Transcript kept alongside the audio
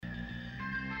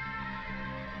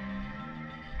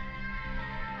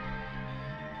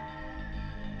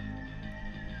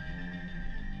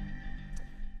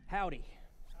Howdy.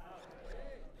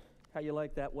 How you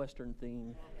like that Western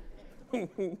theme?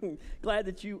 Glad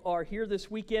that you are here this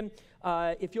weekend.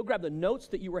 If you'll grab the notes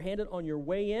that you were handed on your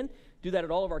way in, do that at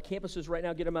all of our campuses right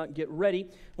now. Get them out and get ready.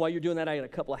 While you're doing that, I got a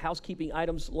couple of housekeeping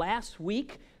items. Last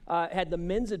week, had the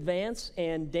men's advance,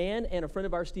 and Dan and a friend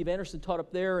of ours, Steve Anderson, taught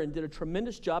up there and did a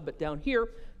tremendous job. But down here,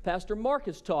 Pastor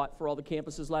Marcus taught for all the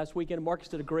campuses last weekend. Marcus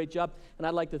did a great job, and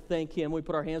I'd like to thank him. We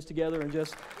put our hands together and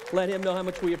just let him know how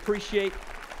much we appreciate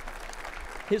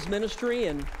his ministry,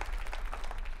 and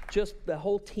just the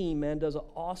whole team, man, does an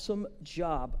awesome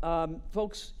job.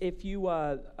 Folks, if you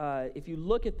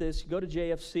look at this, you go to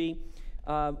JFC.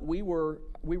 We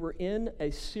were in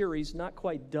a series, not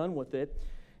quite done with it,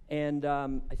 and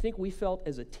I think we felt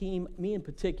as a team, me in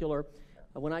particular,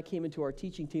 when I came into our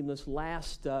teaching team this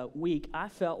last week, I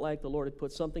felt like the Lord had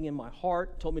put something in my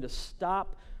heart, told me to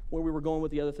stop where we were going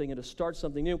with the other thing and to start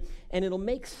something new. And it'll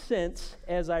make sense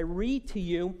as I read to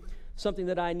you something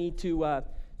that I need to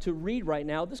read right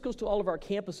now. This goes to all of our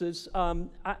campuses.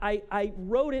 I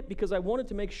wrote it because I wanted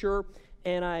to make sure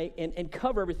and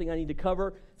cover everything I need to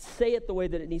cover, say it the way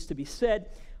that it needs to be said.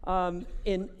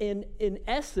 In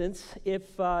essence,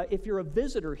 if you're a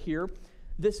visitor here,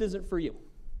 this isn't for you.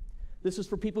 This is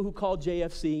for people who call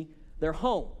JFC their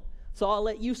home. So I'll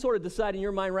let you sort of decide in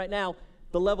your mind right now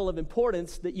the level of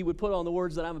importance that you would put on the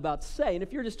words that I'm about to say. And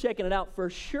if you're just checking it out, for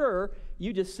sure,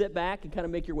 you just sit back and kind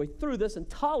of make your way through this and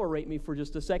tolerate me for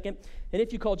just a second. And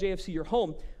if you call JFC your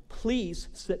home, please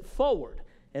sit forward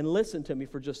and listen to me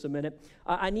for just a minute.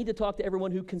 I need to talk to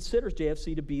everyone who considers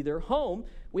JFC to be their home.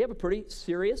 We have a pretty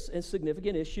serious and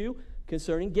significant issue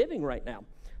concerning giving right now.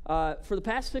 For the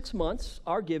past 6 months,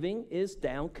 our giving is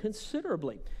down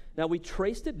considerably. Now, we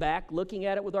traced it back, looking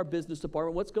at it with our business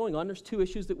department. What's going on? There's two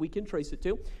issues that we can trace it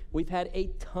to. We've had a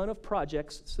ton of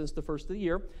projects since the first of the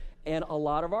year, and a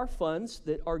lot of our funds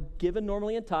that are given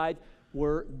normally in tithe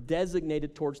were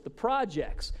designated towards the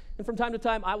projects. And from time to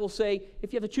time, I will say,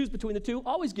 if you have to choose between the two,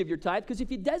 always give your tithe, because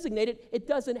if you designate it, it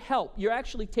doesn't help. You're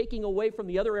actually taking away from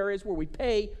the other areas where we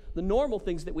pay the normal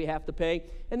things that we have to pay.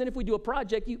 And then if we do a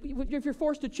project, if you're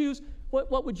forced to choose,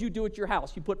 what would you do at your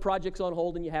house? You put projects on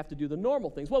hold and you have to do the normal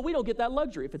things. Well, we don't get that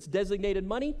luxury. If it's designated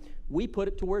money, we put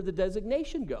it to where the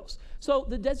designation goes. So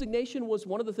the designation was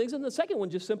one of the things. And the second one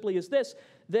just simply is this,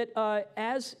 that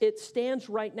as it stands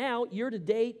right now, year to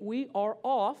date, we are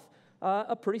off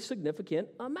a pretty significant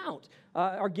amount.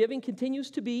 Our giving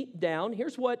continues to be down.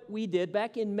 Here's what we did.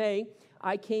 Back in May,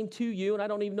 I came to you, and I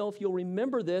don't even know if you'll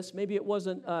remember this. Maybe it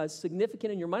wasn't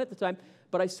significant in your mind at the time,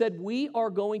 but I said we are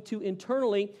going to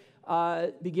internally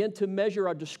begin to measure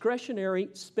our discretionary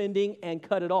spending and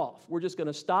cut it off. We're just going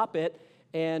to stop it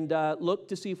and look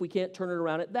to see if we can't turn it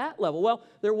around at that level. Well,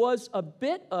 there was a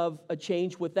bit of a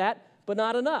change with that, but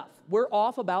not enough. We're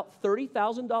off about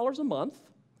 $30,000 a month.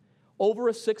 Over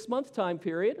a 6-month time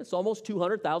period, it's almost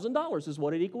 $200,000 is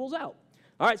what it equals out.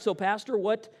 All right, so Pastor,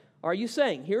 what are you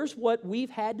saying? Here's what we've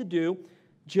had to do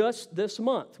just this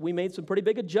month. We made some pretty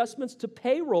big adjustments to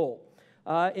payroll,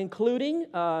 including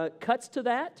cuts to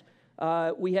that.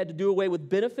 We had to do away with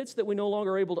benefits that we no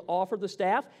longer are able to offer the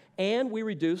staff, and we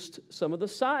reduced some of the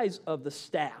size of the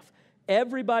staff.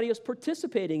 Everybody is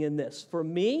participating in this. For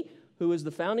me, who is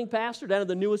the founding pastor, down to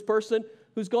the newest person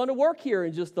who's gone to work here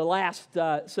in just the last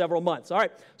several months. All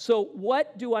right, so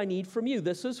what do I need from you?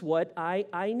 This is what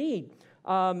I need.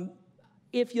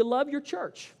 If you love your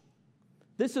church,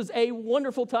 this is a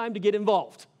wonderful time to get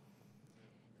involved.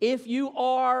 If you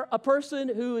are a person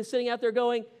who is sitting out there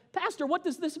going, Pastor, what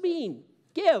does this mean?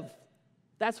 Give.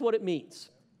 That's what it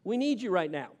means. We need you right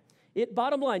now.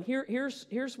 Bottom line, here's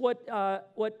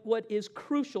what is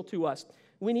crucial to us.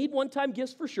 We need one-time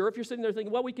gifts for sure. If you're sitting there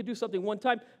thinking, well, we could do something one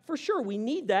time, for sure, we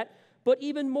need that. But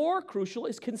even more crucial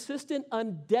is consistent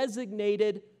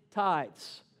undesignated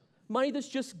tithes. Money that's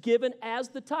just given as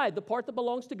the tithe, the part that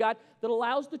belongs to God that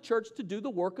allows the church to do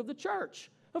the work of the church.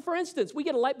 Well, for instance, we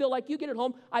get a light bill like you get at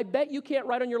home. I bet you can't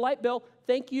write on your light bill,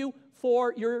 thank you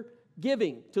for your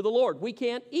giving to the Lord. We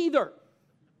can't either.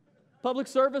 Public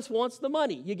service wants the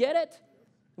money. You get it?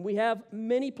 We have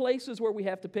many places where we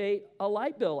have to pay a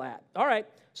light bill at. All right,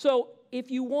 so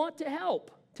if you want to help,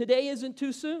 today isn't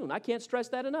too soon. I can't stress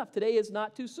that enough. Today is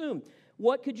not too soon.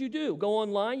 What could you do? Go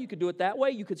online. You could do it that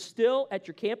way. You could still, at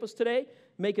your campus today,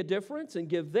 make a difference and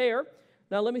give there.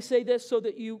 Now, let me say this so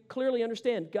that you clearly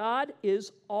understand. God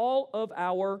is all of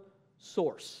our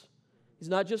source. He's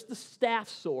not just the staff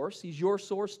source. He's your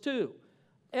source too.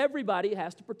 Everybody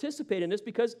has to participate in this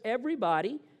because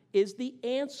everybody is the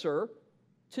answer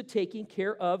to taking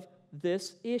care of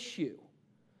this issue.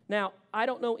 Now, I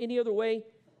don't know any other way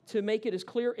to make it as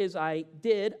clear as I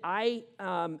did. I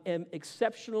am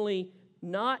exceptionally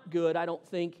not good, I don't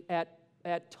think,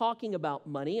 at talking about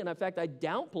money. And in fact, I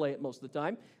downplay it most of the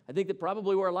time. I think that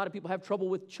probably where a lot of people have trouble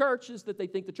with church is that they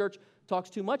think the church talks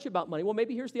too much about money. Well,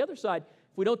 maybe here's the other side.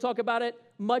 If we don't talk about it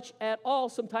much at all,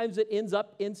 sometimes it ends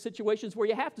up in situations where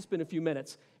you have to spend a few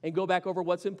minutes and go back over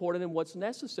what's important and what's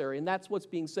necessary. And that's what's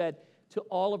being said to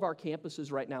all of our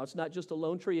campuses right now. It's not just a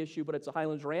Lone Tree issue, but it's a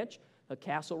Highlands Ranch, a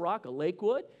Castle Rock, a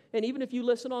Lakewood. And even if you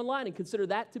listen online and consider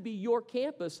that to be your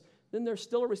campus, then there's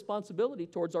still a responsibility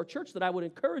towards our church that I would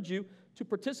encourage you to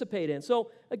participate in.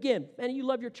 So again, man, you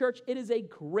love your church, it is a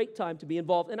great time to be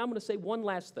involved. And I'm going to say one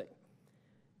last thing.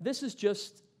 This is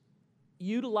just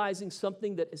utilizing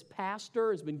something that as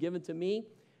pastor has been given to me.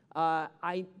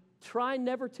 I try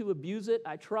never to abuse it.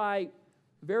 I try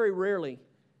very rarely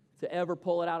to ever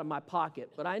pull it out of my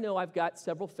pocket. But I know I've got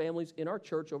several families in our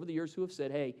church over the years who have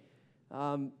said, hey,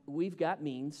 we've got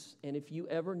means, and if you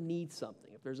ever need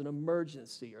something, if there's an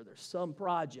emergency or there's some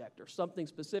project or something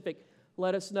specific,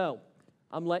 let us know.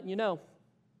 I'm letting you know.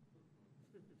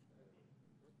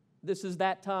 This is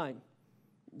that time.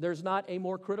 There's not a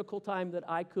more critical time that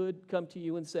I could come to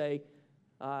you and say,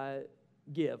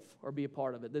 give or be a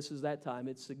part of it. This is that time.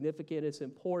 It's significant, it's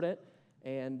important,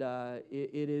 and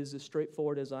it is as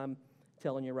straightforward as I'm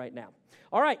telling you right now.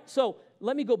 All right, so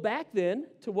let me go back then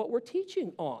to what we're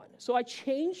teaching on. So I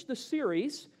changed the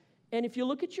series, and if you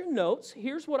look at your notes,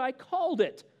 here's what I called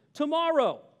it,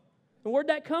 Tomorrow. And where'd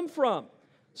that come from?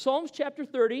 Psalms chapter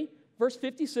 30, verse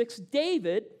 56,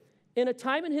 David, in a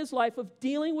time in his life of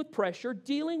dealing with pressure,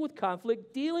 dealing with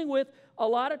conflict, dealing with a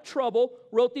lot of trouble,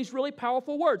 wrote these really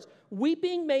powerful words.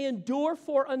 Weeping may endure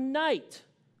for a night.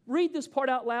 Read this part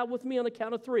out loud with me on the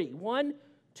count of three. 1,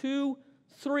 2,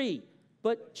 3.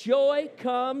 But joy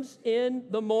comes in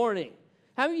the morning.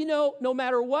 How many of you know, no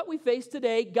matter what we face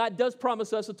today, God does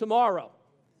promise us a tomorrow?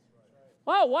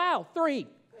 Oh, wow. 3.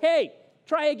 Hey,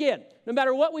 try again. No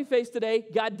matter what we face today,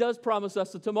 God does promise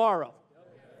us a tomorrow.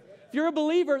 If you're a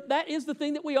believer, that is the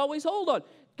thing that we always hold on.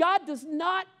 God does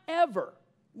not ever,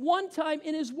 one time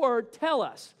in His Word, tell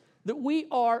us that we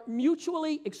are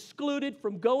mutually excluded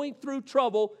from going through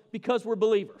trouble because we're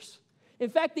believers. In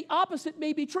fact, the opposite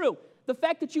may be true. The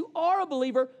fact that you are a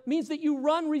believer means that you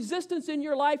run resistance in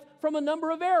your life from a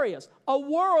number of areas. A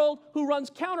world who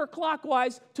runs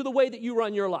counterclockwise to the way that you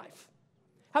run your life.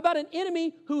 How about an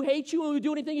enemy who hates you and would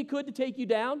do anything he could to take you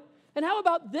down? And how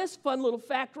about this fun little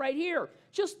fact right here?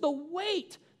 Just the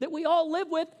weight that we all live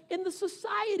with in the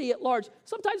society at large.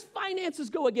 Sometimes finances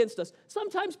go against us.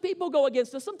 Sometimes people go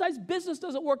against us. Sometimes business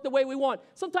doesn't work the way we want.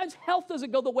 Sometimes health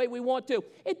doesn't go the way we want to.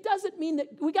 It doesn't mean that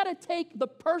we got to take the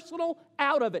personal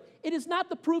out of it. It is not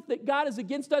the proof that God is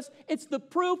against us. It's the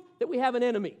proof that we have an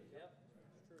enemy.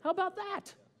 How about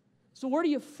that? So where do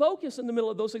you focus in the middle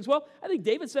of those things? Well, I think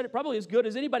David said it probably as good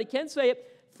as anybody can say it.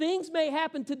 Things may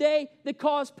happen today that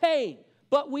cause pain,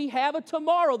 but we have a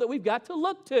tomorrow that we've got to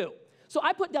look to. So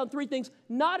I put down 3 things,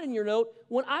 not in your note.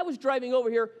 When I was driving over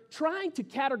here, trying to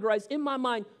categorize in my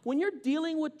mind, when you're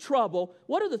dealing with trouble,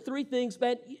 what are the 3 things,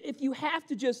 man, if you have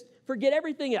to just forget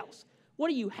everything else, what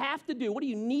do you have to do? What do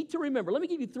you need to remember? Let me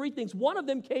give you 3 things. One of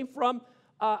them came from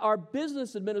our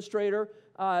business administrator,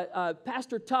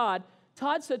 Pastor Todd.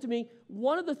 Todd said to me,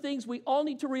 one of the things we all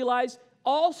need to realize,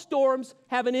 all storms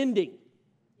have an ending.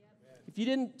 If you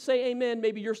didn't say amen,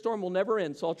 maybe your storm will never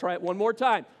end, so I'll try it one more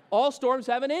time. All storms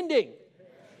have an ending.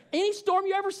 Any storm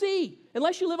you ever see,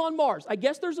 unless you live on Mars. I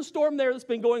guess there's a storm there that's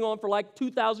been going on for like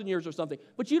 2,000 years or something,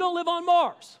 but you don't live on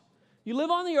Mars. You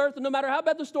live on the earth, and no matter how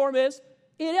bad the storm is,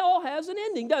 it all has an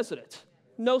ending, doesn't it?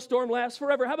 No storm lasts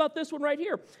forever. How about this one right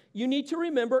here? You need to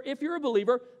remember, if you're a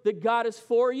believer, that God is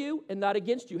for you and not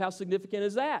against you. How significant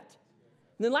is that?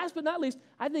 And then last but not least,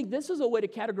 I think this is a way to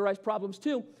categorize problems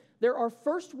too. There are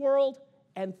first world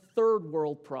and third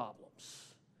world problems.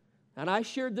 And I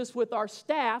shared this with our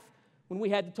staff when we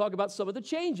had to talk about some of the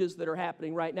changes that are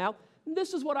happening right now. And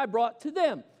this is what I brought to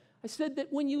them. I said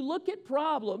that when you look at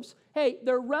problems, hey,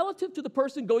 they're relative to the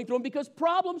person going through them because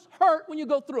problems hurt when you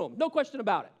go through them. No question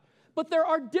about it. But there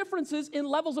are differences in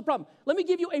levels of problem. Let me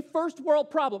give you a first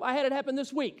world problem. I had it happen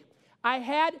this week. I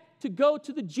had to go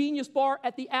to the Genius Bar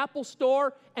at the Apple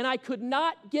Store, and I could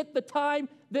not get the time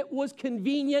that was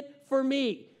convenient for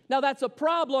me. Now, that's a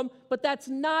problem, but that's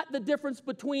not the difference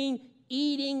between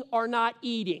eating or not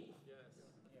eating.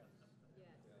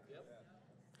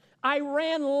 I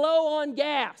ran low on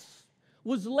gas,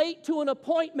 was late to an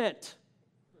appointment.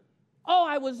 Oh,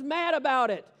 I was mad about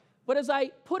it. But as I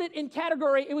put it in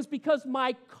category, it was because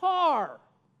my car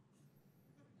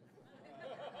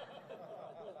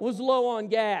was low on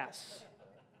gas.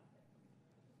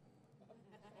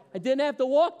 I didn't have to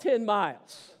walk 10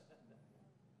 miles.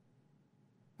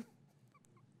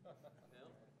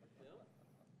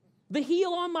 The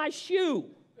heel on my shoe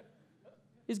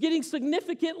is getting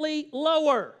significantly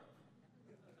lower.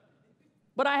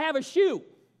 But I have a shoe.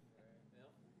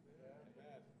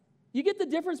 You get the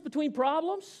difference between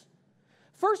problems?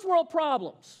 First world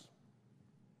problems.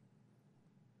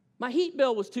 My heat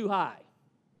bill was too high.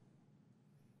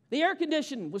 The air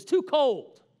conditioning was too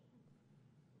cold.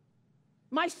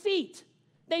 My seat,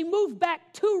 they moved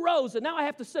back 2 rows, and now I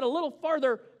have to sit a little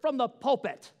farther from the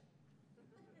pulpit.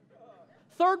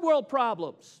 Third world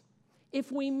problems.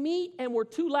 If we meet and we're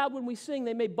too loud when we sing,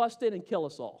 they may bust in and kill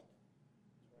us all.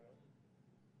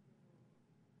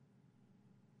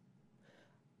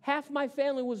 Half my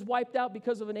family was wiped out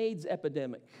because of an AIDS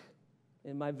epidemic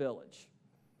in my village.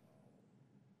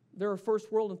 There are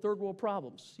first world and third world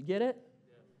problems. You get it?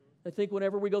 I think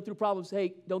whenever we go through problems,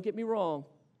 hey, don't get me wrong.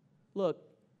 Look,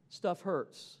 stuff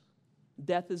hurts.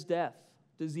 Death is death.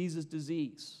 Disease is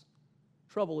disease.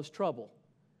 Trouble is trouble.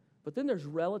 But then there's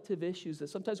relative issues that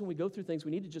sometimes when we go through things, we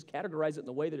need to just categorize it in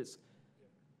the way that it's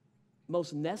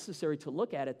most necessary to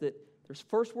look at it, that there's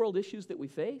first world issues that we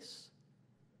face,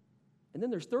 and then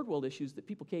there's third world issues that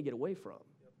people can't get away from.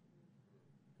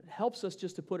 It helps us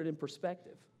just to put it in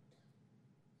perspective.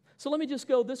 So let me just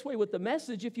go this way with the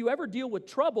message. If you ever deal with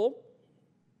trouble,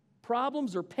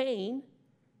 problems, or pain,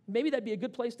 maybe that'd be a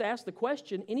good place to ask the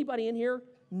question, anybody in here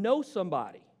know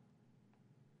somebody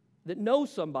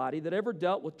that ever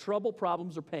dealt with trouble,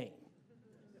 problems, or pain?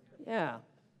 Yeah.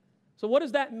 So what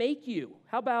does that make you?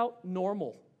 How about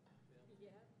normal?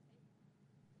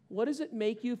 What does it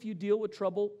make you if you deal with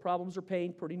trouble, problems, or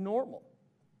pain? Pretty normal.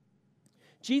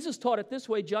 Jesus taught it this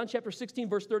way, John chapter 16,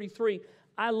 verse 33.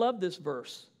 I love this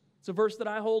verse. It's a verse that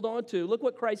I hold on to. Look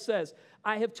what Christ says.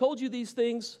 I have told you these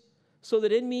things so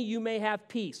that in me you may have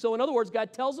peace. So in other words,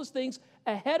 God tells us things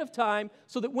ahead of time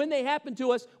so that when they happen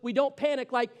to us, we don't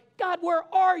panic like, God, where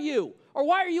are you? Or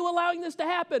why are you allowing this to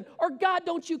happen? Or God,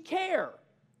 don't you care?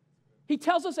 He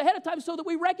tells us ahead of time so that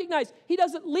we recognize He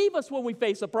doesn't leave us when we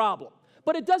face a problem.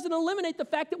 But it doesn't eliminate the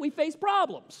fact that we face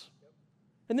problems.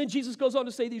 And then Jesus goes on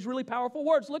to say these really powerful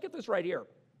words. Look at this right here.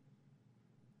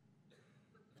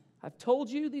 I've told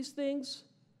you these things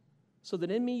so that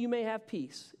in me you may have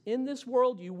peace. In this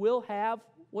world you will have,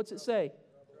 what's it say?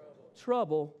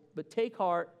 Trouble, but take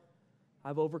heart,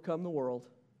 I've overcome the world.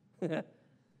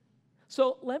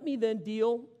 So let me then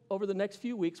deal over the next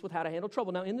few weeks with how to handle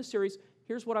trouble. Now in this series,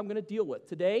 here's what I'm going to deal with.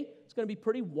 Today, it's going to be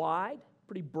pretty wide,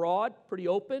 pretty broad, pretty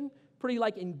open, pretty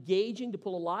engaging to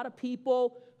pull a lot of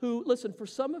people who, listen, for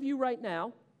some of you right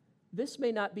now, this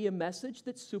may not be a message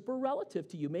that's super relative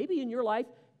to you. Maybe in your life,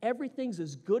 everything's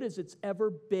as good as it's ever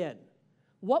been.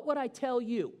 What would I tell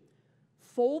you?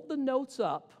 Fold the notes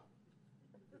up,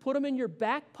 put them in your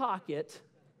back pocket,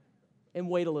 and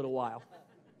wait a little while.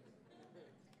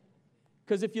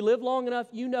 Because if you live long enough,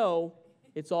 you know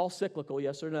it's all cyclical,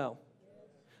 yes or no?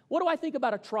 What do I think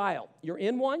about a trial? You're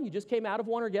in one, you just came out of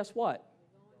one, or guess what?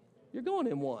 You're going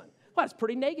in one. Well, that's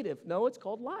pretty negative. No, it's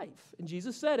called life. And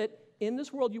Jesus said it, in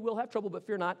this world you will have trouble, but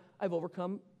fear not, I've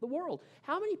overcome the world.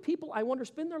 How many people, I wonder,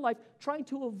 spend their life trying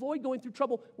to avoid going through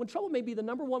trouble when trouble may be the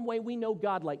number one way we know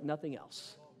God like nothing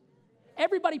else?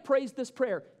 Everybody prays this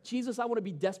prayer. Jesus, I want to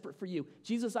be desperate for you.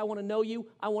 Jesus, I want to know you.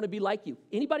 I want to be like you.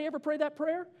 Anybody ever pray that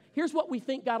prayer? Here's what we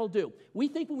think God will do. We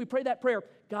think when we pray that prayer,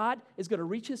 God is going to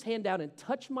reach His hand down and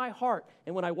touch my heart,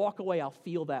 and when I walk away, I'll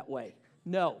feel that way.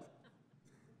 No.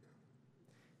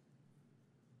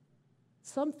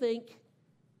 Some think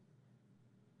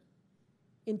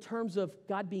in terms of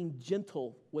God being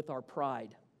gentle with our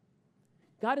pride.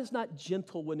 God is not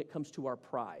gentle when it comes to our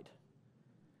pride.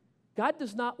 God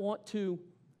does not want to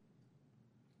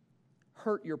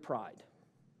hurt your pride.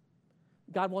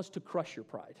 God wants to crush your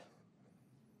pride.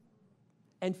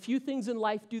 And few things in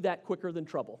life do that quicker than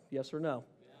trouble, yes or no?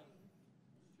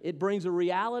 Yeah. It brings a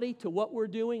reality to what we're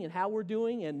doing and how we're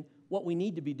doing and what we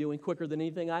need to be doing quicker than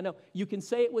anything I know. You can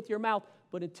say it with your mouth,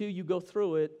 but until you go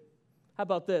through it, how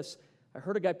about this? I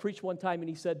heard a guy preach one time and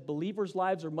he said, believers'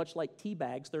 lives are much like tea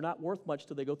bags. They're not worth much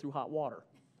till they go through hot water.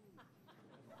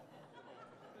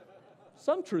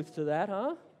 Some truth to that,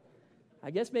 huh?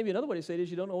 I guess maybe another way to say it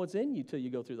is you don't know what's in you till you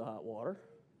go through the hot water.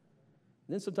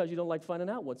 And then sometimes you don't like finding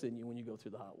out what's in you when you go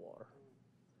through the hot water.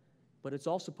 But it's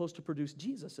all supposed to produce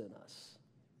Jesus in us.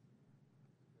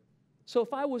 So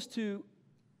if I was to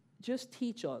just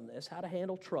teach on this, how to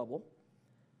handle trouble,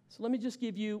 so let me just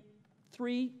give you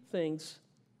 3 things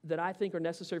that I think are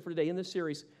necessary for today. In this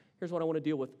series, here's what I want to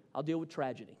deal with. I'll deal with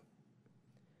tragedy.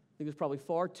 I think there's probably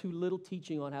far too little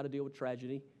teaching on how to deal with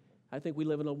tragedy. I think we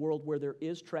live in a world where there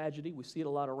is tragedy. We see it a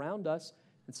lot around us.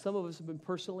 And some of us have been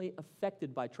personally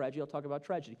affected by tragedy. I'll talk about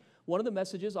tragedy. One of the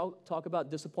messages, I'll talk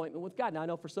about disappointment with God. Now, I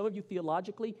know for some of you,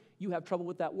 theologically, you have trouble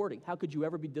with that wording. How could you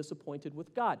ever be disappointed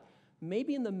with God?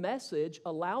 Maybe in the message,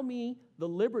 allow me the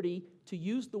liberty to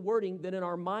use the wording that in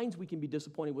our minds we can be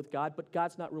disappointed with God, but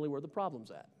God's not really where the problem's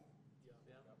at.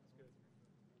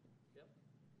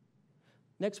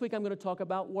 Next week, I'm going to talk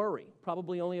about worry.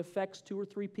 Probably only affects 2 or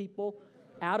 3 people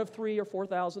out of 3 or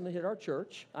 4,000 that hit our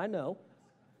church. I know.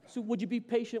 So would you be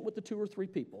patient with the 2 or 3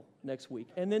 people next week?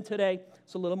 And then today,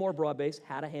 it's a little more broad-based,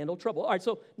 how to handle trouble. All right,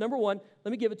 so number 1,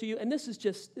 let me give it to you. And this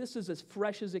is as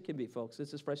fresh as it can be, folks. This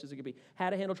is as fresh as it can be. How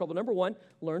to handle trouble. Number 1,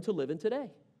 learn to live in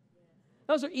today.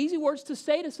 Those are easy words to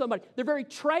say to somebody. They're very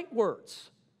trite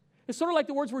words. It's sort of like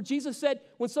the words where Jesus said,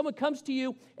 when someone comes to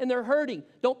you and they're hurting,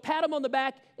 don't pat them on the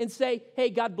back and say, hey,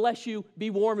 God bless you, be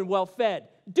warm and well fed.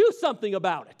 Do something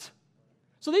about it.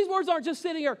 So these words aren't just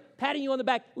sitting here patting you on the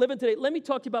back, living today. Let me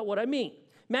talk to you about what I mean.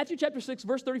 Matthew chapter 6,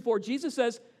 verse 34, Jesus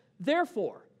says,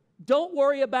 therefore, don't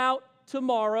worry about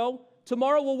tomorrow.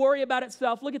 Tomorrow will worry about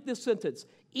itself. Look at this sentence.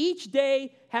 Each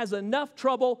day has enough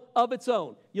trouble of its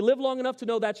own. You live long enough to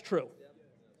know that's true.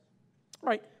 All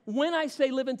right, when I say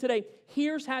live in today,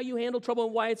 here's how you handle trouble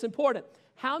and why it's important.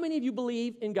 How many of you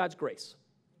believe in God's grace?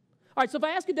 All right, so if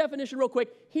I ask a definition real quick,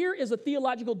 here is a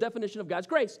theological definition of God's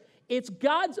grace. It's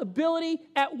God's ability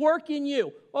at work in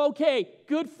you. Okay,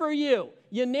 good for you.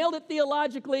 You nailed it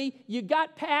theologically. You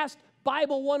got past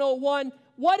Bible 101.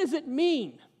 What does it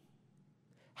mean?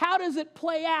 How does it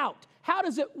play out? How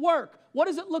does it work? What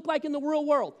does it look like in the real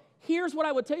world? Here's what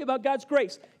I would tell you about God's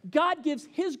grace. God gives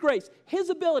His grace,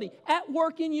 His ability at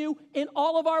work in you in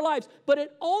all of our lives. But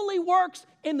it only works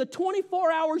in the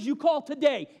 24 hours you call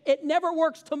today. It never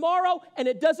works tomorrow, and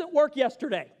it doesn't work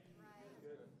yesterday.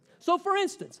 So for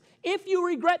instance, if you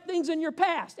regret things in your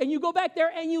past and you go back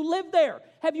there and you live there,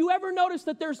 have you ever noticed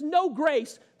that there's no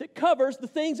grace that covers the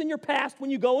things in your past when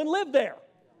you go and live there?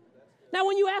 Now,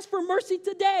 when you ask for mercy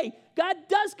today, God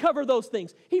does cover those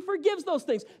things. He forgives those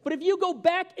things. But if you go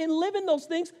back and live in those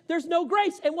things, there's no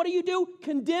grace. And what do?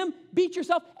 Condemn, beat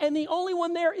yourself, and the only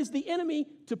one there is the enemy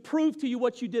to prove to you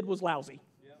what you did was lousy.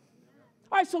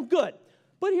 All right, so good.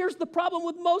 But here's the problem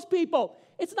with most people.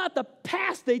 It's not the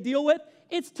past they deal with.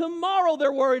 It's tomorrow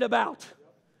they're worried about.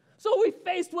 So we're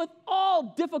faced with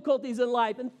all difficulties in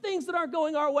life and things that aren't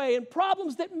going our way and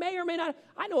problems that may or may not.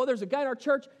 I know there's a guy in our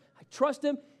church. I trust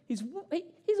him. He's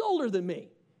older than me.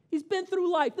 He's been through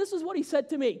life. This is what he said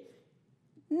to me.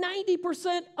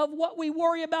 90% of what we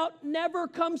worry about never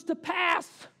comes to pass.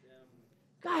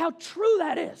 God, how true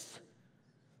that is.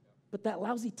 But that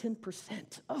lousy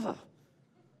 10%. Ugh.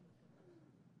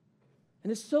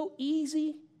 And it's so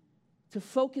easy to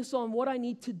focus on what I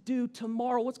need to do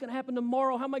tomorrow. What's going to happen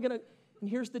tomorrow? How am I going to? And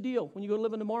here's the deal. When you go to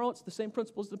live in tomorrow, it's the same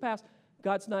principles as the past.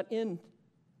 God's not in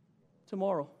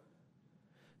tomorrow.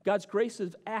 God's grace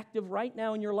is active right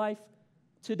now in your life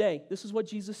today. This is what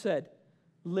Jesus said.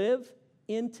 Live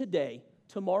in today.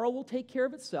 Tomorrow will take care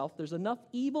of itself. There's enough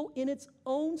evil in its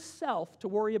own self to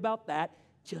worry about that.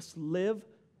 Just live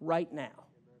right now.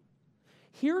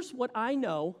 Here's what I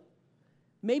know,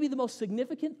 maybe the most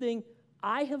significant thing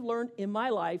I have learned in my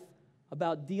life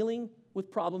about dealing with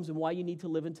problems and why you need to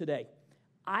live in today.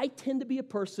 I tend to be a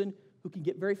person who can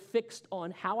get very fixed on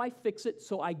how I fix it,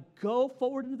 so I go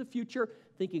forward into the future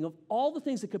thinking of all the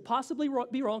things that could possibly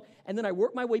be wrong, and then I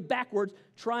work my way backwards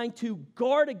trying to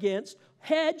guard against,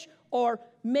 hedge, or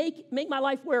make my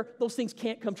life where those things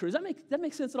can't come true. Does that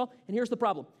make sense at all? And here's the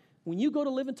problem. When you go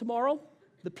to live in tomorrow,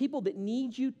 the people that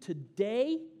need you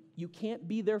today, you can't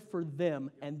be there for them,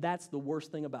 and that's the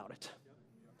worst thing about it.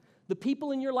 The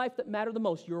people in your life that matter the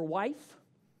most, your wife,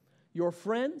 your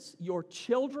friends, your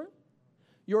children,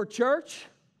 your church.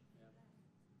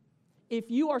 If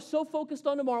you are so focused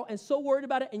on tomorrow and so worried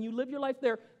about it and you live your life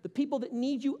there, the people that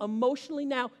need you emotionally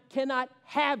now cannot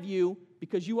have you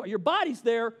because your body's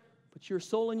there, but your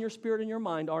soul and your spirit and your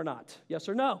mind are not. Yes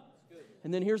or no?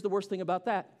 And then here's the worst thing about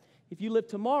that. If you live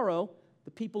tomorrow,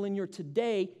 the people in your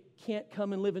today can't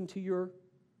come and live into your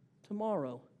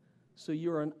tomorrow. So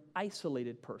you're an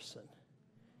isolated person.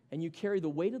 And you carry the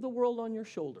weight of the world on your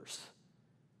shoulders,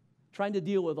 trying to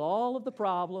deal with all of the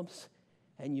problems,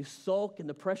 and you sulk and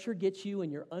the pressure gets you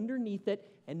and you're underneath it,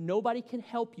 and nobody can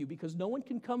help you because no one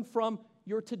can come from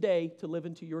your today to live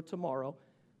into your tomorrow.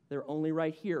 They're only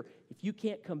right here. If you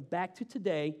can't come back to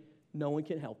today, no one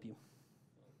can help you.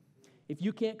 If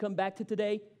you can't come back to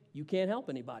today, you can't help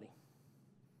anybody.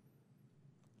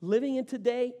 Living in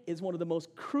today is one of the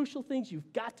most crucial things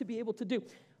you've got to be able to do.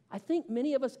 I think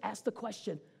many of us ask the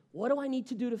question, what do I need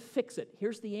to do to fix it?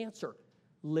 Here's the answer.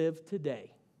 Live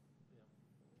today.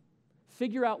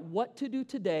 Figure out what to do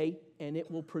today, and it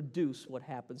will produce what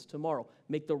happens tomorrow.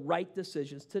 Make the right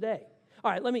decisions today.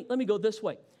 All right, let me go this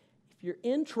way. If you're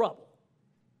in trouble,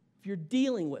 if you're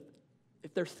dealing with it,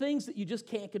 if there's things that you just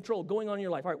can't control going on in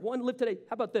your life, all right, one, live today.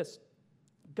 How about this?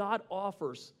 God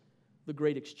offers the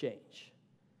great exchange.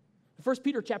 1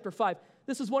 Peter chapter 5,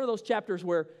 this is one of those chapters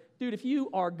where, dude, if you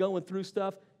are going through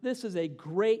stuff, this is a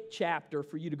great chapter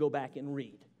for you to go back and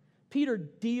read. Peter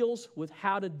deals with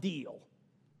how to deal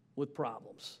with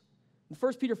problems. In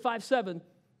 1 Peter 5:7,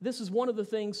 this is one of the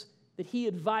things that he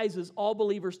advises all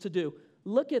believers to do.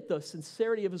 Look at the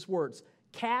sincerity of his words.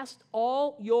 Cast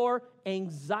all your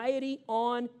anxiety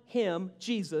on him,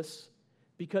 Jesus,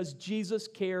 because Jesus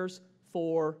cares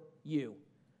for you.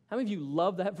 How many of you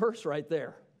love that verse right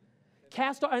there?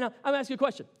 Cast all, now, I'm asking you a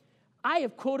question. I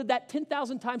have quoted that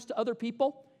 10,000 times to other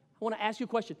people. I want to ask you a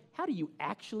question. How do you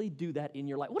actually do that in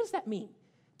your life? What does that mean?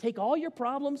 Take all your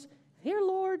problems. Here,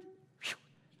 Lord,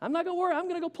 I'm not going to worry. I'm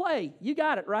going to go play. You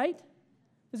got it, right?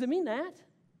 Does it mean that?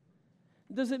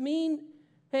 Does it mean,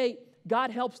 hey,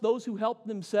 God helps those who help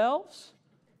themselves?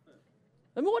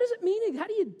 I mean, what does it mean? How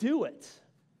do you do it?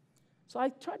 So I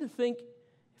tried to think,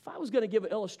 if I was going to give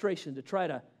an illustration to try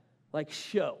to,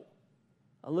 show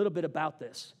a little bit about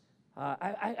this,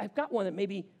 I've got one that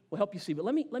maybe will help you see, but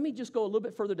let me just go a little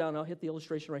bit further down, and I'll hit the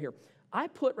illustration right here. I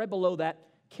put right below that,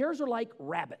 cares are like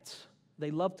rabbits. They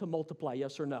love to multiply,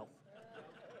 yes or no?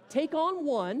 Take on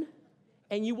one,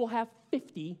 and you will have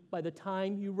 50 by the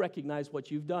time you recognize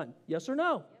what you've done. Yes or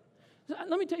no? Yep.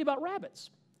 Let me tell you about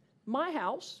rabbits. My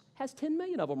house has 10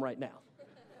 million of them right now.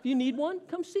 If you need one,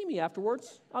 come see me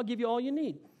afterwards. I'll give you all you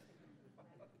need.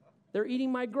 They're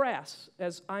eating my grass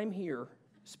as I'm here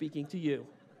speaking to you.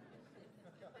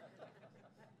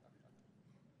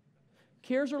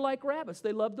 Cares are like rabbits.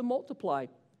 They love to multiply.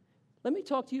 Let me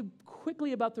talk to you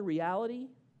quickly about the reality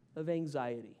of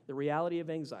anxiety. The reality of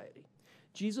anxiety.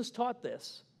 Jesus taught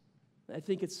this. I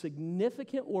think it's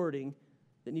significant wording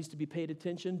that needs to be paid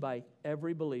attention by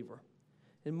every believer.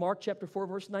 In Mark chapter 4,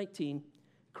 verse 19,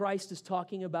 Christ is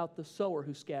talking about the sower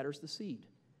who scatters the seed.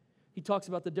 He talks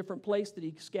about the different place that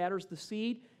he scatters the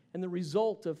seed and the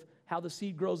result of how the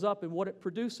seed grows up and what it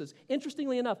produces.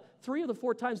 Interestingly enough, 3 of the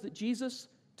 4 times that Jesus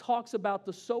talks about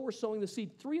the sower sowing the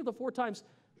seed, 3 of the 4 times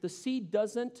the seed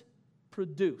doesn't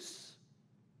produce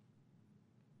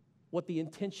what the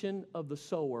intention of the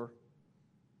sower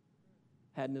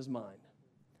had in his mind.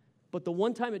 But the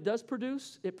one time it does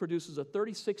produce, it produces a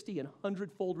 30, 60, and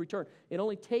 100-fold return. It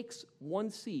only takes one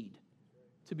seed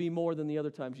to be more than the other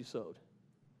times you sowed.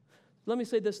 Let me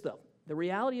say this, though. The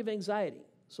reality of anxiety.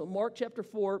 So Mark chapter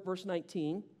 4, verse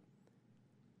 19,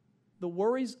 the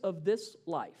worries of this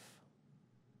life.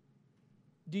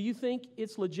 Do you think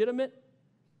it's legitimate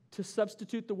to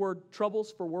substitute the word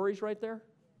troubles for worries right there?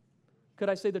 Could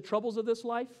I say the troubles of this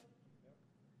life?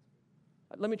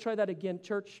 Let me try that again.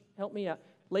 Church, help me out.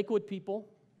 Lakewood people,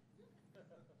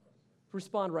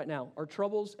 respond right now. Are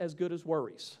troubles as good as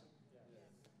worries?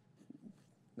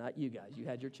 Not you guys. You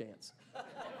had your chance.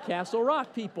 Castle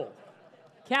Rock people.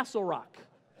 Castle Rock.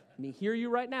 Let me hear you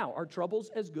right now. Are troubles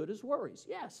as good as worries?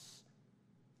 Yes.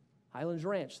 Highlands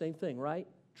Ranch, same thing, right?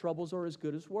 Troubles are as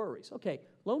good as worries. Okay,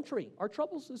 Lone Tree. Are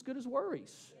troubles as good as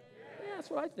worries? Yeah, that's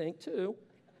what I think too.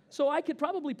 So I could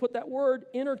probably put that word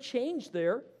interchange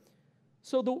there.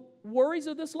 So the worries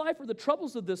of this life or the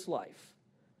troubles of this life,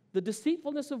 the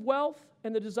deceitfulness of wealth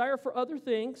and the desire for other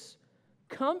things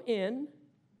come in,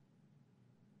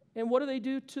 and what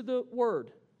do to the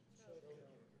word?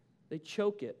 They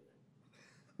choke it,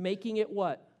 making it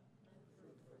what?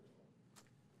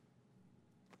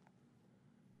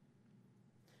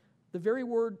 The very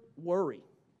word worry.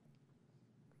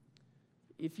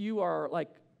 If you are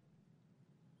like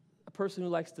a person who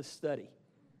likes to study,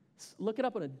 look it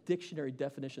up in a dictionary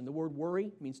definition. The word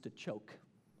worry means to choke.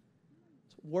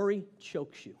 So worry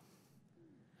chokes you.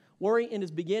 Worry in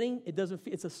its beginning,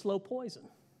 it's a slow poison.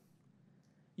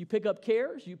 You pick up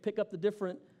cares, you pick up the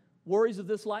different worries of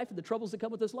this life and the troubles that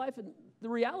come with this life, and the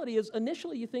reality is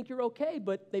initially you think you're okay,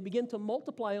 but they begin to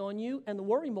multiply on you, and the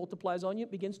worry multiplies on you,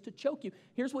 it begins to choke you.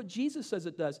 Here's what Jesus says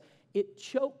it does. It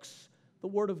chokes the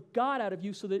word of God out of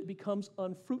you so that it becomes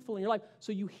unfruitful in your life.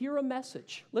 So you hear a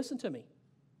message. Listen to me.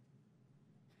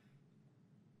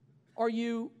 Or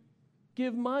you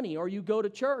give money, or you go to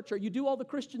church, or you do all the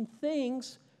Christian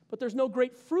things, but there's no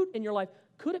great fruit in your life.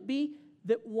 Could it be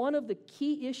that one of the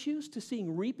key issues to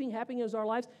seeing reaping happening in our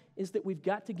lives is that we've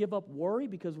got to give up worry?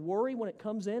 Because worry, when it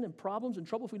comes in and problems and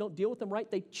trouble, if we don't deal with them right,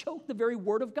 they choke the very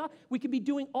word of God. We could be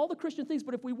doing all the Christian things,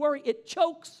 but if we worry, it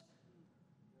chokes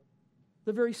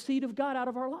the very seed of God out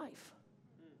of our life.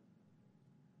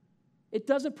 It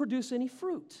doesn't produce any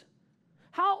fruit.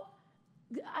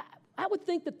 I would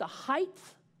think that the height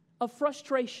of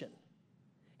frustration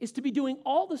is to be doing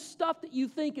all the stuff that you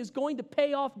think is going to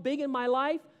pay off big in my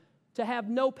life to have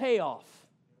no payoff.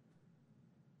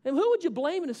 And who would you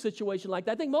blame in a situation like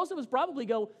that? I think most of us probably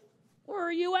go, where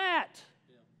are you at?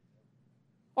 Yeah.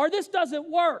 Or this doesn't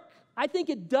work. I think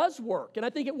it does work, and I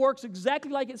think it works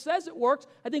exactly like it says it works.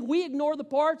 I think we ignore the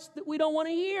parts that we don't want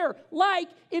to hear. Like,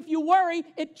 if you worry,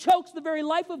 it chokes the very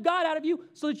life of God out of you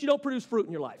so that you don't produce fruit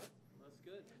in your life. That's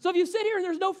good. So if you sit here and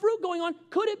there's no fruit going on,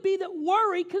 could it be that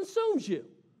worry consumes you?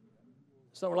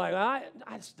 So we're like, I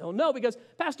just don't know, because,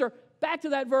 Pastor, back to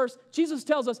that verse, Jesus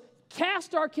tells us,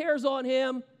 cast our cares on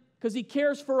him because he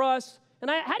cares for us.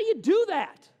 And how do you do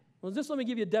that? Well, just let me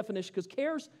give you a definition, because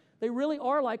cares, they really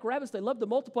are like rabbits. They love to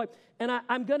multiply. And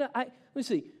let me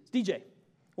see. DJ,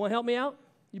 want to help me out?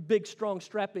 You big, strong,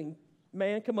 strapping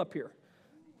man, come up here.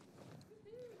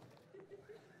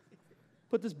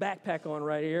 Put this backpack on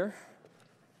right here.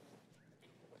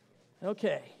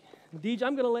 Okay. DJ,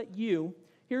 I'm going to let you,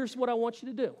 here's what I want you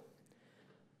to do.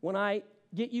 When I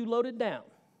get you loaded down,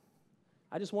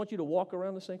 I just want you to walk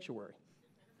around the sanctuary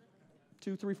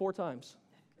 2, 3, 4 times.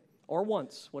 Or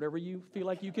once, whatever you feel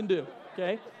like you can do,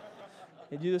 okay?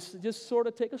 And you just sort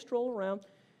of take a stroll around.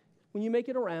 When you make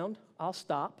it around, I'll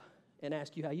stop and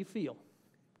ask you how you feel.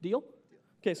 Deal?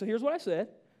 Okay, so here's what I said.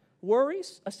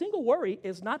 Worries, a single worry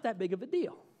is not that big of a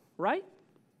deal, right?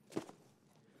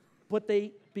 But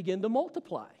they begin to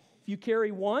multiply. If you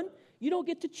carry one, you don't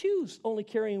get to choose only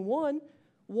carrying one.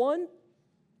 One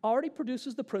already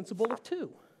produces the principle of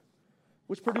 2,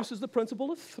 which produces the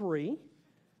principle of 3.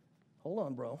 Hold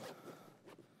on, bro.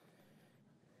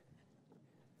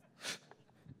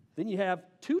 Then you have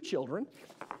 2 children.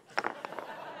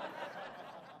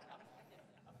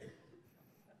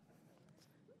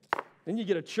 Then you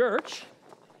get a church.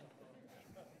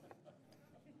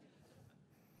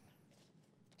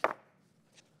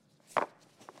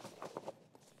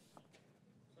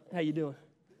 How you doing?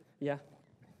 Yeah?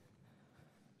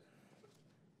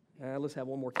 Let's have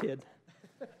one more kid.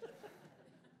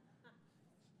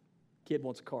 Kid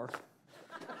wants a car.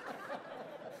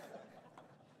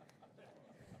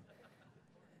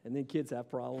 And then kids have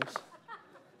problems.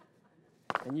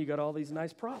 And you got all these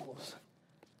nice problems.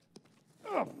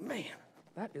 Oh, man.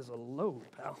 That is a load,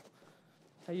 pal.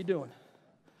 How you doing?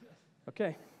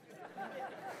 Okay.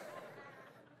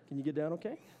 Can you get down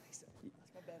okay?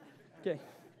 Okay.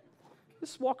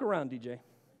 Just walk around, DJ.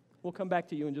 We'll come back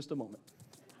to you in just a moment.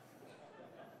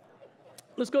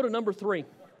 Let's go to number 3.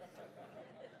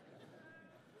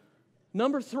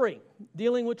 Number 3,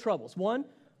 dealing with troubles. 1,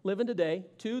 living today.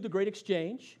 2, the great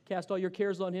exchange. Cast all your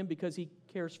cares on him because he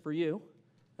cares for you.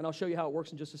 And I'll show you how it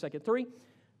works in just a second. 3,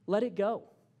 let it go.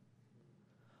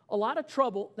 A lot of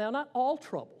trouble, now not all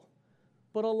trouble,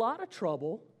 but a lot of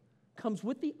trouble comes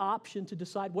with the option to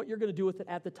decide what you're going to do with it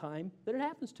at the time that it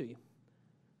happens to you.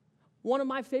 One of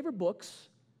my favorite books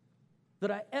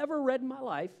that I ever read in my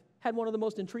life had one of the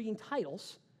most intriguing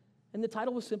titles, and the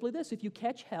title was simply this: If You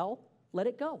Catch Hell, Let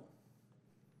It Go.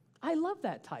 I love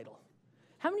that title.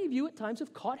 How many of you at times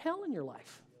have caught hell in your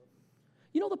life?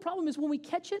 You know, the problem is when we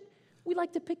catch it, we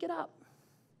like to pick it up.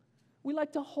 We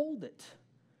like to hold it.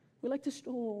 We like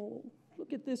to,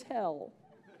 look at this hell.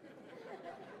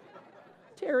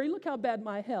 Terry, look how bad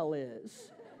my hell is.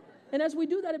 And as we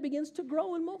do that, it begins to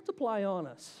grow and multiply on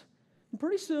us. And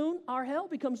pretty soon, our hell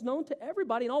becomes known to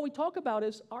everybody, and all we talk about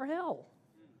is our hell.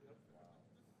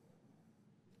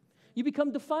 You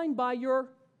become defined by your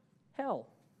hell.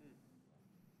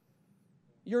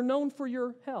 You're known for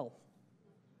your hell.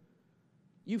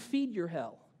 You feed your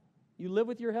hell. You live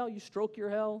with your hell. You stroke your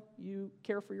hell. You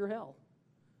care for your hell.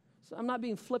 So I'm not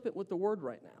being flippant with the word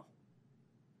right now.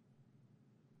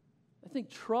 I think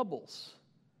troubles,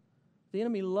 the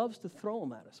enemy loves to throw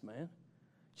them at us, man.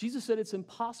 Jesus said it's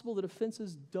impossible that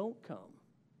offenses don't come,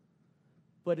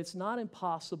 but it's not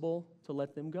impossible to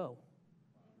let them go.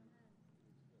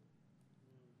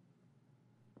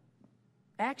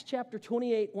 Acts chapter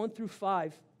 28, 1 through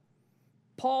 5,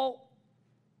 Paul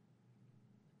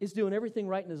is doing everything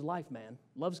right in his life, man.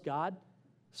 Loves God,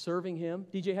 serving him.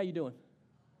 DJ, how you doing?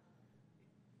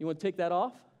 You want to take that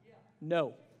off? Yeah.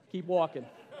 No. Keep walking.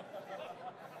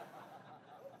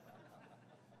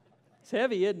 It's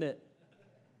heavy, isn't it?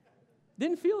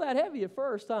 Didn't feel that heavy at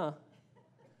first, huh?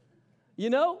 You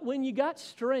know, when you got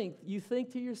strength, you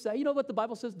think to yourself, you know what the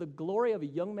Bible says? The glory of a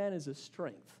young man is his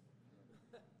strength.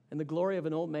 And the glory of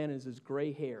an old man is his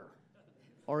gray hair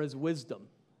or his wisdom.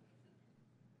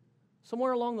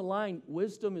 Somewhere along the line,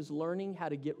 wisdom is learning how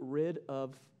to get rid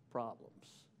of problems.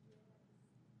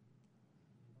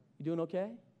 You doing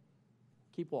okay?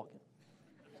 Keep walking.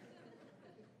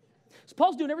 So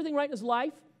Paul's doing everything right in his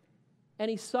life, and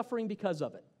he's suffering because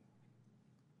of it.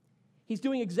 He's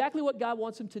doing exactly what God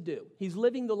wants him to do. He's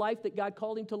living the life that God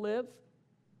called him to live.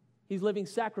 He's living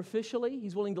sacrificially.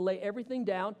 He's willing to lay everything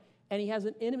down, and he has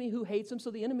an enemy who hates him,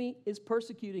 so the enemy is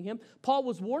persecuting him. Paul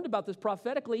was warned about this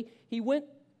prophetically. He went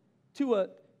to a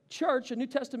church, a New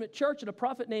Testament church, and a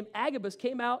prophet named Agabus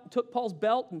came out and took Paul's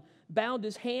belt and bound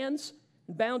his hands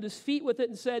and bound his feet with it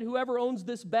and said, whoever owns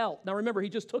this belt. Now remember, he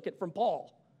just took it from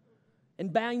Paul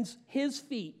and binds his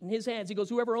feet and his hands. He goes,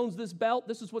 whoever owns this belt,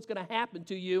 this is what's going to happen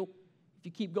to you if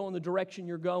you keep going the direction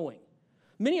you're going.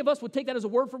 Many of us would take that as a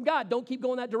word from God. Don't keep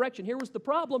going that direction. Here was the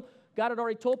problem. God had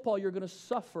already told Paul, you're going to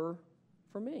suffer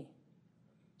for me.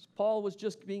 So Paul was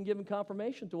just being given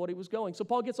confirmation to what he was going. So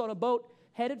Paul gets on a boat,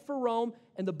 headed for Rome,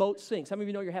 and the boat sinks. How many of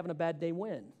you know you're having a bad day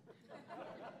when?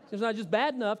 It's not just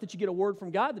bad enough that you get a word from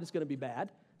God that it's going to be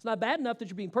bad. It's not bad enough that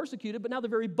you're being persecuted, but now the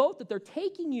very boat that they're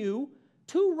taking you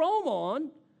to Rome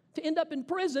on to end up in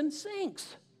prison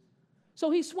sinks. So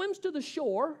he swims to the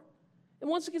shore, and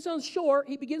once he gets on shore,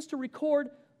 he begins to record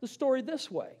the story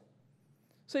this way.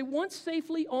 Say, once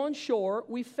safely on shore,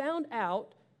 we found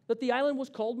out that the island was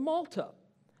called Malta.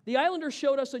 The islanders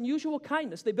showed us unusual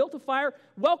kindness. They built a fire,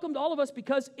 welcomed all of us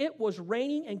because it was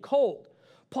raining and cold.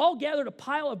 Paul gathered a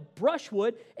pile of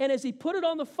brushwood, and as he put it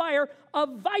on the fire, a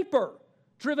viper,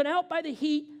 driven out by the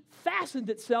heat, fastened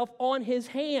itself on his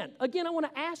hand. Again, I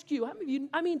want to ask you, how many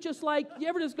of you, just like, you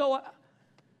ever just go,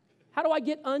 how do I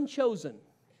get unchosen?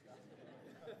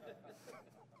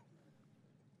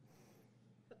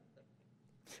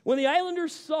 When the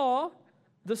islanders saw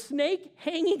the snake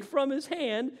hanging from his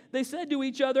hand, they said to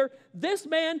each other, this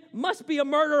man must be a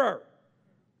murderer.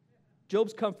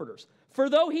 Job's comforters. For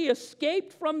though he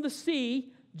escaped from the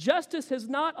sea, justice has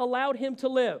not allowed him to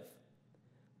live.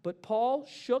 But Paul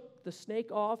shook the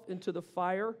snake off into the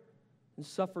fire and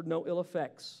suffered no ill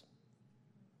effects.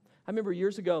 I remember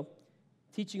years ago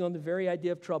teaching on the very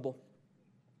idea of trouble.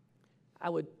 I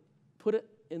would put it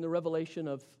in the revelation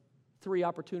of 3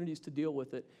 opportunities to deal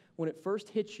with it. When it first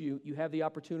hits you, you have the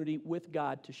opportunity with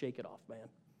God to shake it off, man.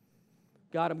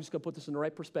 God, I'm just going to put this in the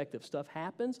right perspective. Stuff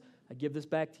happens. I give this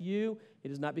back to you.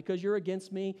 It is not because you're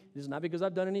against me. It is not because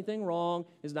I've done anything wrong.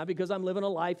 It is not because I'm living a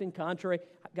life in contrary.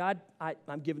 God,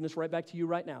 I'm giving this right back to you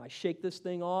right now. I shake this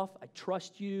thing off. I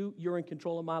trust you. You're in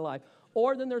control of my life.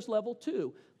 Or then there's level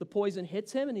 2. The poison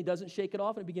hits him and he doesn't shake it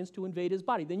off and it begins to invade his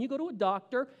body. Then you go to a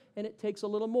doctor and it takes a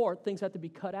little more. Things have to be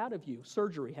cut out of you.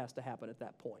 Surgery has to happen at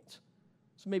that point.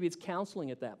 So maybe it's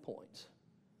counseling at that point.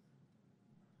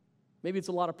 Maybe it's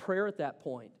a lot of prayer at that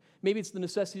point. Maybe it's the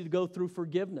necessity to go through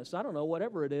forgiveness. I don't know,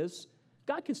 whatever it is.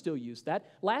 God can still use that.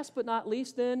 Last but not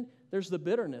least, then, there's the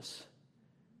bitterness.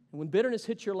 And when bitterness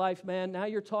hits your life, man, now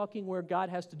you're talking where God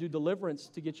has to do deliverance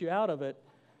to get you out of it.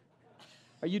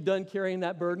 Are you done carrying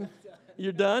that burden?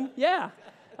 You're done? Yeah.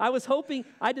 I was hoping,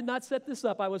 I did not set this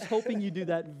up. I was hoping you do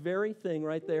that very thing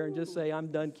right there and just say, I'm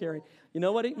done carrying. You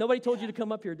know what? Nobody told you to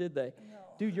come up here, did they? No.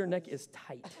 Dude, your neck is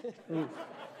tight. Ooh.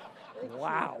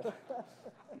 Wow.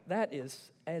 That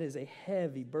is a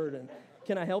heavy burden.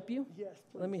 Can I help you? Yes,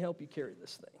 please. Let me help you carry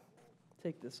this thing.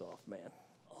 Take this off, man.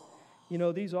 You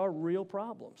know, these are real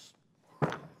problems.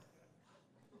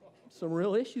 Some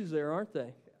real issues there, aren't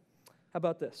they? How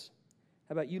about this?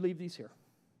 How about you leave these here?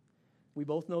 We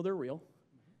both know they're real.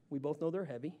 We both know they're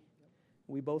heavy.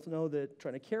 We both know that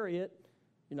trying to carry it,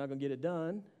 you're not going to get it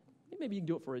done. Maybe you can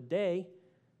do it for a day,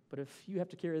 but if you have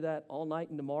to carry that all night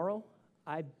and tomorrow,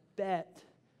 I bet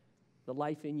the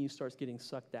life in you starts getting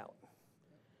sucked out.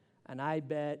 And I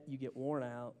bet you get worn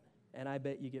out, and I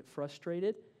bet you get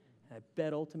frustrated, and I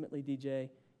bet ultimately, DJ,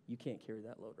 you can't carry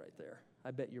that load right there.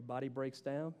 I bet your body breaks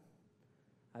down.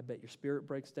 I bet your spirit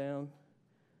breaks down.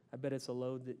 I bet it's a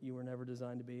load that you were never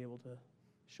designed to be able to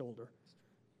shoulder.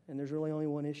 And there's really only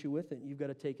one issue with it. You've got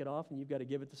to take it off, and you've got to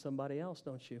give it to somebody else,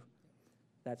 don't you?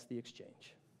 That's the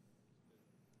exchange.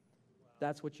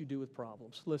 That's what you do with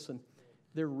problems. Listen,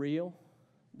 they're real.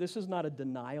 This is not a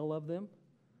denial of them.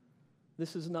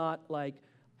 This is not like,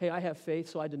 hey, I have faith,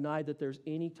 so I deny that there's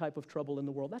any type of trouble in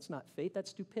the world. That's not faith.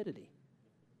 That's stupidity.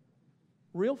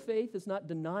 Real faith is not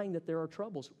denying that there are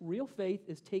troubles. Real faith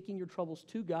is taking your troubles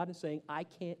to God and saying, I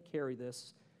can't carry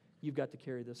this. You've got to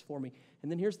carry this for me.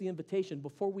 And then here's the invitation.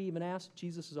 Before we even ask,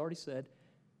 Jesus has already said,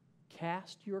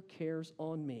 cast your cares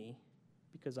on me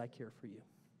because I care for you.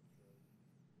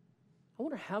 I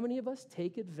wonder how many of us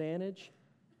take advantage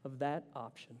of that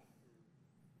option.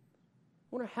 I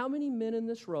wonder how many men in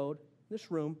this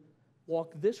room,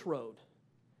 walk this road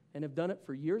and have done it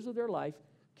for years of their life,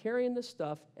 carrying this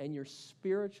stuff, and you're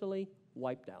spiritually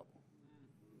wiped out.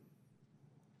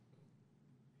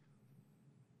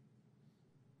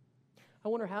 I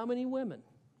wonder how many women,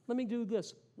 let me do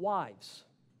this, wives,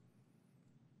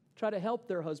 try to help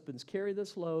their husbands carry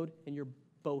this load, and you're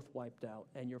both wiped out,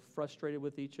 and you're frustrated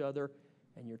with each other,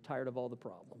 and you're tired of all the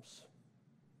problems.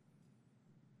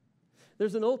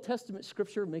 There's an Old Testament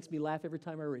scripture, it makes me laugh every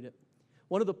time I read it.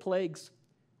 One of the plagues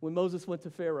when Moses went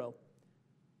to Pharaoh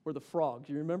were the frogs.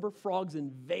 You remember? Frogs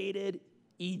invaded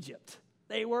Egypt.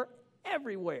 They were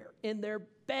everywhere, in their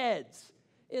beds,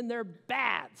 in their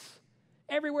baths.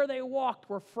 Everywhere they walked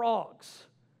were frogs.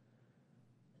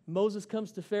 Moses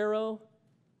comes to Pharaoh,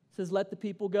 says, let the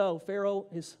people go. Pharaoh,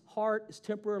 his heart is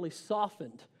temporarily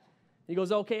softened. He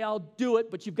goes, okay, I'll do it,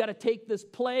 but you've got to take this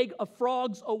plague of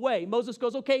frogs away. Moses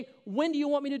goes, okay, when do you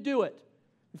want me to do it?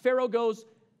 And Pharaoh goes,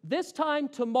 this time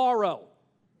tomorrow.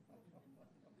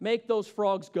 Make those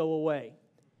frogs go away.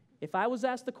 If I was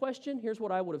asked the question, here's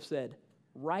what I would have said.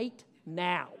 Right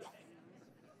now.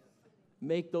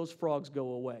 Make those frogs go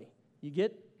away. You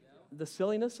get the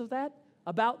silliness of that?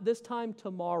 About this time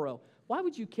tomorrow. Why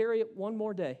would you carry it one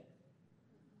more day?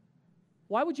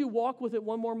 Why would you walk with it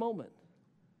one more moment?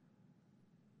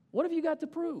 What have you got to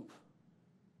prove?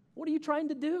 What are you trying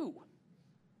to do?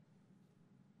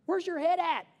 Where's your head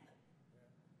at?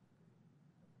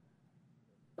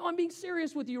 No, I'm being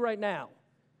serious with you right now.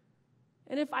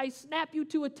 And if I snap you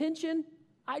to attention,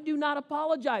 I do not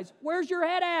apologize. Where's your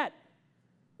head at?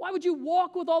 Why would you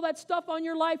walk with all that stuff on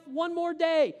your life one more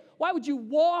day? Why would you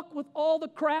walk with all the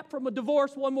crap from a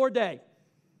divorce one more day?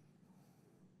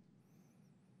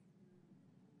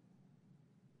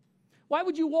 Why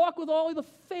would you walk with all the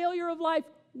failure of life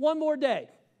one more day?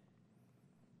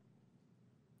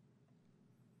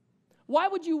 Why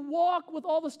would you walk with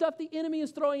all the stuff the enemy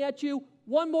is throwing at you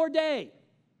one more day?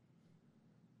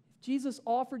 If Jesus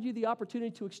offered you the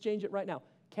opportunity to exchange it right now,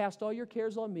 cast all your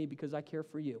cares on me because I care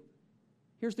for you.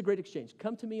 Here's the great exchange.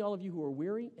 Come to me, all of you who are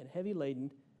weary and heavy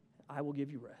laden, I will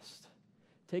give you rest.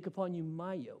 Take upon you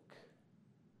my yoke,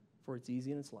 for it's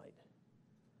easy and it's light.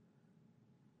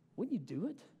 Wouldn't you do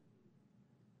it?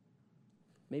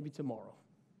 Maybe tomorrow.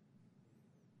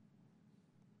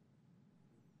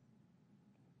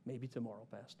 Maybe tomorrow,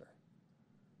 Pastor.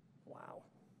 Wow.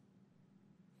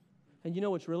 And you know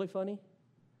what's really funny?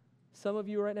 Some of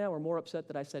you right now are more upset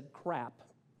that I said crap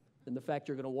than the fact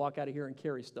you're going to walk out of here and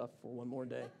carry stuff for one more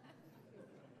day.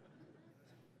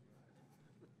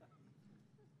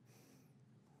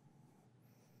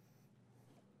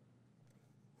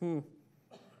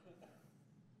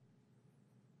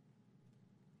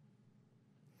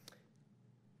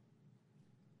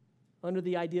 Under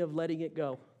the idea of letting it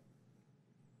go,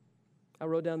 I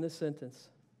wrote down this sentence.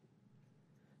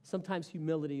 Sometimes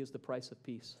humility is the price of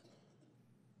peace.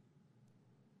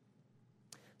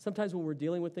 Sometimes when we're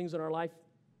dealing with things in our life,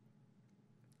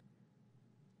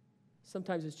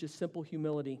 sometimes it's just simple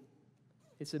humility.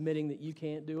 It's admitting that you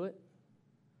can't do it,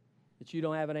 that you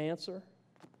don't have an answer,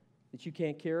 that you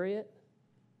can't carry it,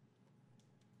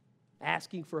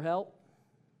 asking for help,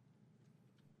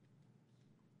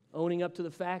 owning up to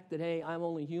the fact that, hey, I'm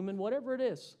only human, whatever it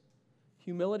is.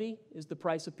 Humility is the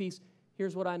price of peace.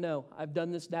 Here's what I know. I've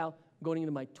done this now. I'm going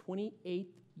into my 28th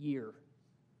year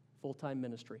full-time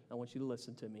ministry. I want you to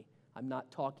listen to me. I'm not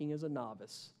talking as a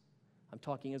novice. I'm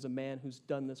talking as a man who's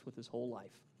done this with his whole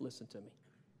life. Listen to me.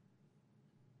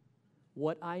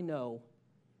 What I know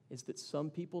is that some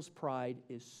people's pride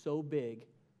is so big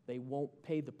they won't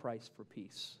pay the price for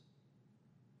peace.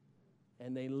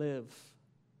 And they live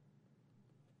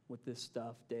with this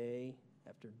stuff day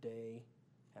after day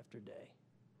after day.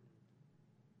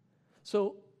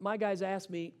 So my guys asked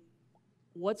me,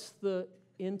 what's the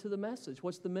end to the message?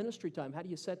 What's the ministry time? How do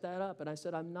you set that up? And I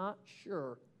said, I'm not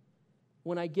sure.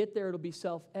 When I get there, it'll be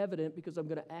self-evident because I'm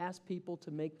going to ask people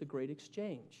to make the great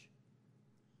exchange.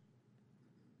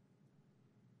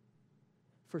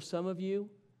 For some of you,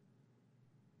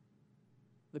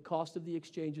 the cost of the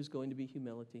exchange is going to be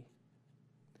humility.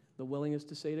 The willingness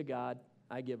to say to God,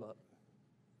 I give up.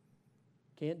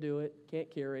 Can't do it, can't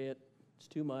carry it, it's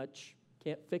too much,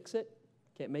 can't fix it,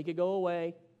 can't make it go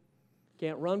away,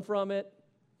 can't run from it,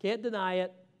 can't deny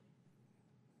it.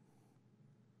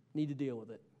 Need to deal with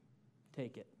it.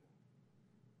 Take it.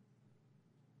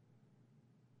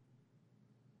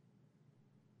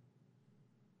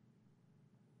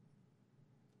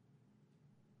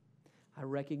 I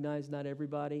recognize not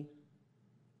everybody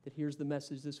that hears the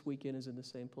message this weekend is in the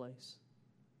same place.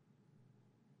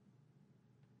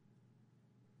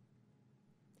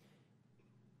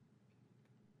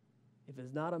 If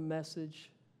it's not a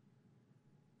message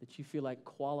that you feel like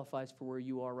qualifies for where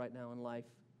you are right now in life,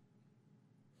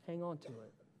 hang on to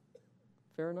it.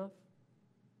 Fair enough?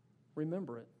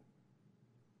 Remember it.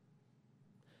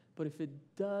 But if it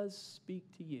does speak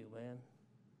to you, man,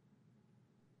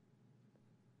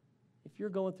 if you're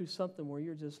going through something where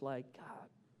you're just like, God,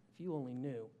 if you only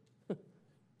knew,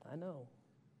 I know.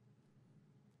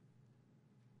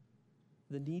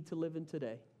 The need to live in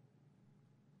today,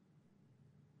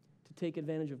 to take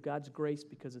advantage of God's grace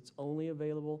because it's only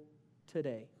available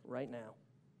today, right now.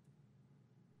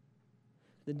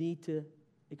 The need to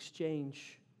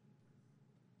exchange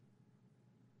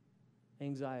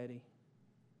anxiety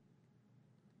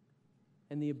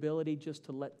and the ability just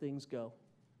to let things go.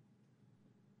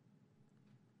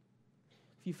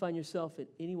 If you find yourself at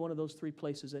any one of those three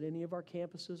places, at any of our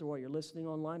campuses, or while you're listening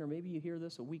online, or maybe you hear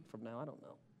this a week from now, I don't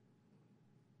know.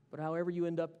 But however you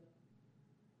end up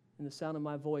in the sound of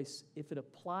my voice, if it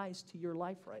applies to your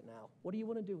life right now, what do you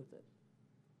want to do with it?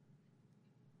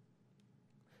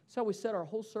 That's how we set our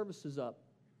whole services up.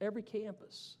 Every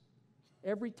campus,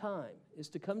 every time, is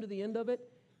to come to the end of it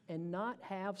and not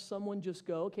have someone just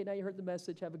go, okay, now you heard the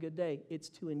message, have a good day. It's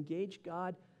to engage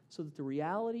God so that the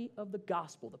reality of the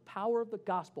gospel, the power of the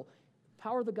gospel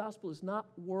is not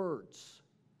words,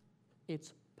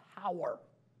 it's power.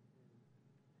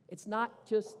 It's not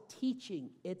just teaching,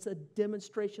 it's a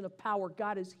demonstration of power.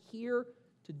 God is here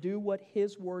to do what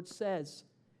His Word says.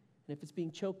 And if it's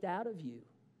being choked out of you,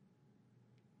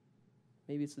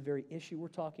 maybe it's the very issue we're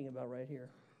talking about right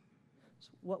here. So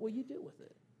what will you do with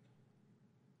it?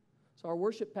 So our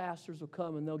worship pastors will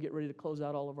come and they'll get ready to close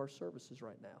out all of our services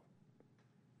right now.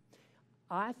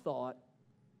 I thought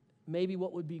maybe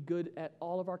what would be good at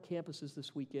all of our campuses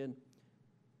this weekend,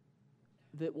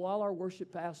 that while our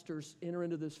worship pastors enter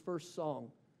into this first song,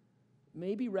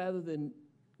 maybe rather than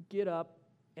get up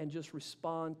and just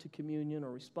respond to communion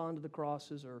or respond to the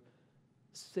crosses or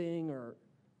sing, or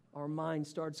our mind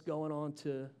starts going on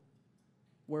to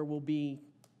where we'll be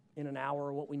in an hour,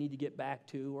 or what we need to get back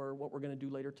to, or what we're going to do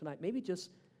later tonight. Maybe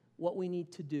just what we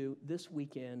need to do this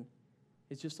weekend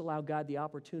is just allow God the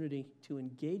opportunity to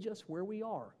engage us where we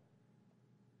are.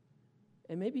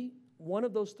 And maybe one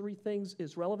of those three things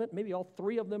is relevant. Maybe all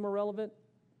three of them are relevant.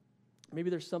 Maybe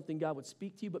there's something God would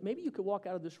speak to you, but maybe you could walk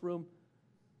out of this room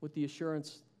with the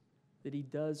assurance that He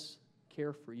does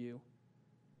care for you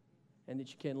and that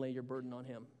you can lay your burden on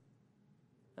Him.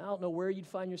 I don't know where you'd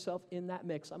find yourself in that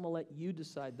mix. I'm going to let you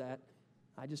decide that.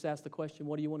 I just asked the question,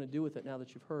 what do you want to do with it now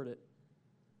that you've heard it?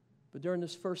 But during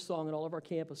this first song at all of our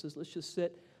campuses, let's just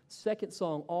sit. Second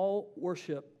song, all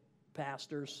worship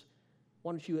pastors,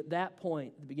 why don't you at that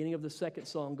point, at the beginning of the second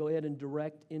song, go ahead and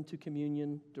direct into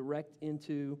communion, direct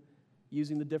into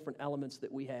using the different elements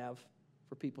that we have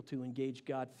for people to engage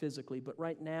God physically. But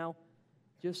right now,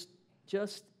 just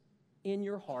in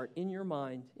your heart, in your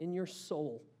mind, in your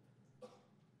soul,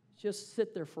 just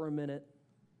sit there for a minute,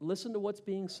 listen to what's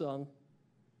being sung,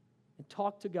 and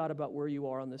talk to God about where you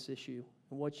are on this issue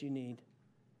and what you need.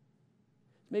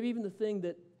 Maybe even the thing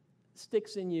that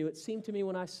sticks in you, it seemed to me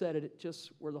when I said it,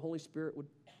 just where the Holy Spirit would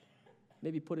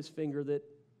maybe put His finger, that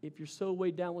if you're so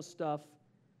weighed down with stuff,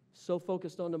 so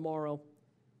focused on tomorrow,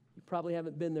 you probably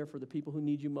haven't been there for the people who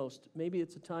need you most. Maybe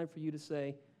it's a time for you to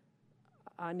say,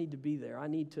 I need to be there. I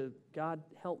need to, God,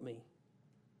 help me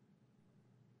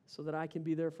so that I can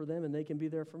be there for them and they can be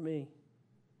there for me.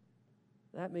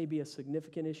 That may be a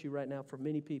significant issue right now for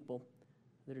many people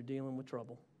that are dealing with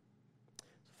trouble.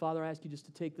 So, Father, I ask you just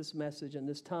to take this message and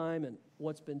this time and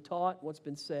what's been taught, what's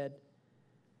been said.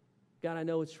 God, I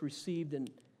know it's received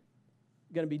and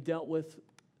going to be dealt with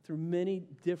through many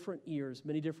different ears,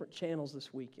 many different channels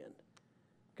this weekend.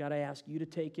 God, I ask you to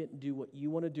take it and do what you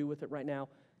want to do with it right now.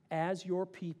 As your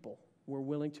people, we're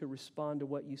willing to respond to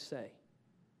what you say.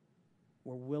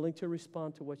 We're willing to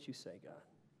respond to what you say, God.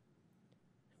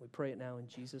 We pray it now in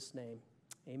Jesus' name.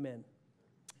 Amen.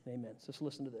 Amen. So let's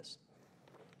listen to this.